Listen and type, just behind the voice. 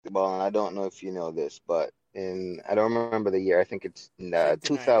basketball, and I don't know if you know this, but I don't remember the year. I think it's in 79.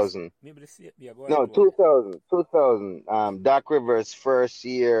 2000. Maybe yeah, go ahead, No, go ahead. 2000. Doc Rivers' first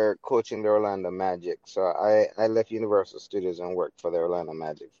year coaching the Orlando Magic. So I left Universal Studios and worked for the Orlando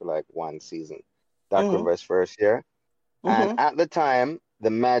Magic for like one season. Doc Mm-hmm. Rivers' first year. And Mm-hmm. at the time,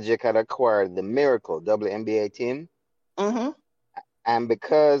 the Magic had acquired the Miracle WNBA team. Mm-hmm. And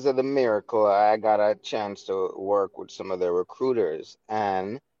because of the Miracle, I got a chance to work with some of the recruiters.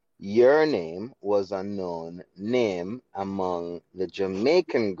 And your name was a known name among the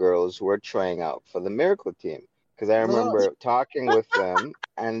Jamaican girls who were trying out for the Miracle team. Because I Lord. remember talking with them,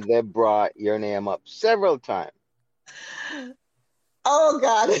 and they brought your name up several times. Oh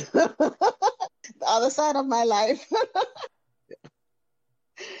God. The other side of my life.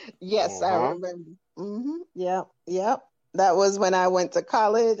 Yes, I Uh-huh. remember. Yep, yep. That was when I went to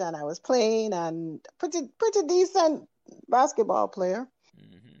college and I was playing and pretty decent basketball player.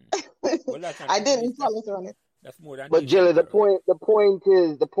 Well, that's I at didn't least follow through on it. that's more than But Jelly, decent, Carol.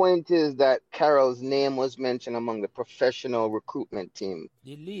 the point is that Carol's name was mentioned among the professional recruitment team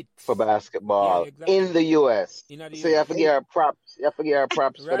Elite. for Yeah, basketball in exactly. the US. In the So you have to US. give her props. You have to give her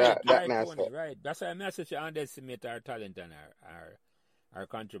props for Right, that right, master. Tony, right. That's why I'm not such underestimate our talent and our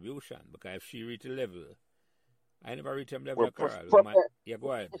contribution. Because if she reach a level, I never reach a level Where of Carol. Yeah,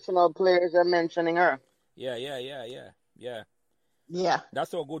 go ahead. professional players are mentioning her. Yeah. Yeah.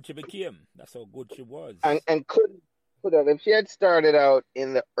 That's how good she became. That's how good she was. And could have, if she had started out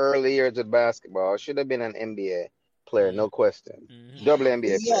in the early years of basketball, should have been an NBA player, no question.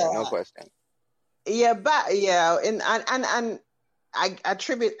 WNBA player, no Yeah. question. Yeah, but yeah, and I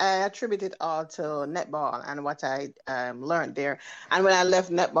attribute it all to netball and what I learned there. And when I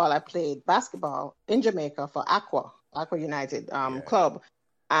left netball, I played basketball in Jamaica for Aqua United Yeah. club,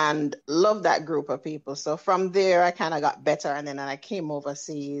 and loved that group of people. So from there, I kind of got better, and then I came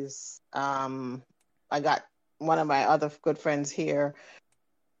overseas. I got one of my other good friends here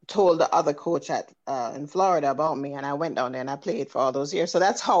told the other coach at in Florida about me, and I went down there and I played for all those years. So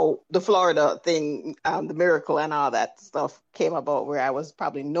that's how the Florida thing, the Miracle and all that stuff came about, where I was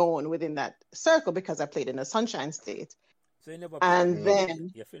probably known within that circle because I played in the Sunshine State. So you never And played.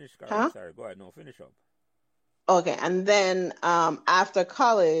 then, You finished, Carol. huh? Sorry, go ahead. No, finish up. Okay, and then after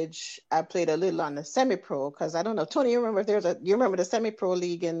college, I played a little on the semi-pro because I don't know, Tony, you remember if you remember the semi-pro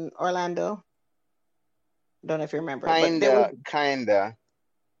league in Orlando? Don't know if you remember, but there was. Kinda.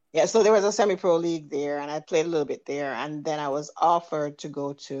 Yeah, so there was a semi-pro league there, and I played a little bit there, and then I was offered to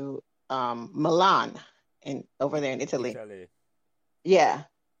go to Milan over there in Italy. Italy. Yeah,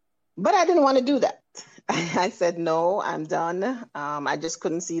 but I didn't want to do that. I said no, I'm done. I just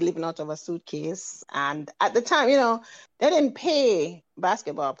couldn't see living out of a suitcase, and at the time, they didn't pay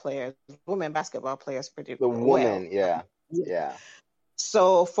women basketball players pretty The well. woman, yeah.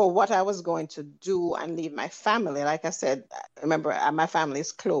 So for what I was going to do and leave my family, like I said, remember my family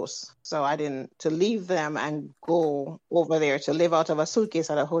is close, so I didn't to leave them and go over there to live out of a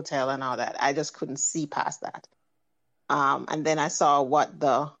suitcase at a hotel and all that. I just couldn't see past that. And then I saw what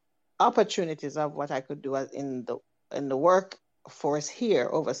the opportunities of what I could do in the workforce here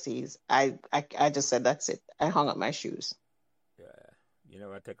overseas. I just said that's it. I hung up my shoes. Yeah. You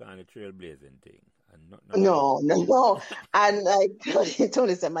never take on the trailblazing thing. And No. And like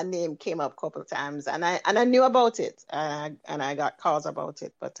Tony said, my name came up a couple of times, and I knew about it, and I got calls about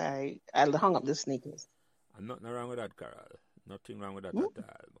it, but I hung up the sneakers. And nothing wrong with that, Carol. Nothing wrong with that at all.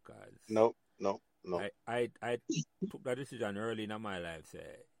 Because No. I took that decision early in my life. Say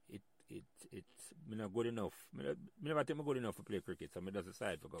it's not good enough. I never think I'm good enough to play cricket, so I just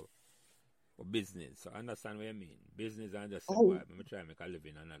decide to go for business. So I understand what you mean. Business and just survive. I'm trying to make a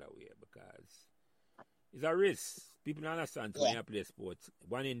living another way because it's a risk. People don't understand when you play sports.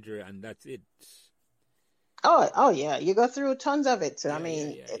 One injury and that's it. Oh yeah, you go through tons of it. I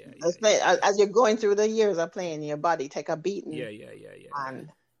mean, as you're going through the years of playing, your body take a beating. Yeah. And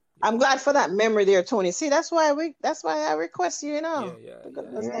I'm glad for that memory there, Tony. See, that's why I request you, Yeah.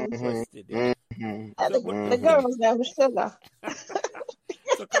 Requested, yeah. The girls there with sugar.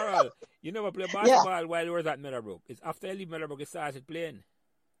 So, Carol, you never play basketball while you were at Meadowbrook. It's after you leave Meadowbrook, you started playing.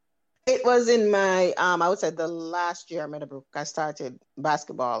 It was in my, I would say the last year at Meadowbrook, I started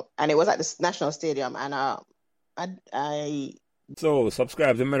basketball, and it was at the National Stadium, and I. So,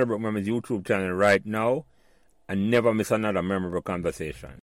 subscribe to Meadowbrook Memories YouTube channel right now, and never miss another memorable conversation.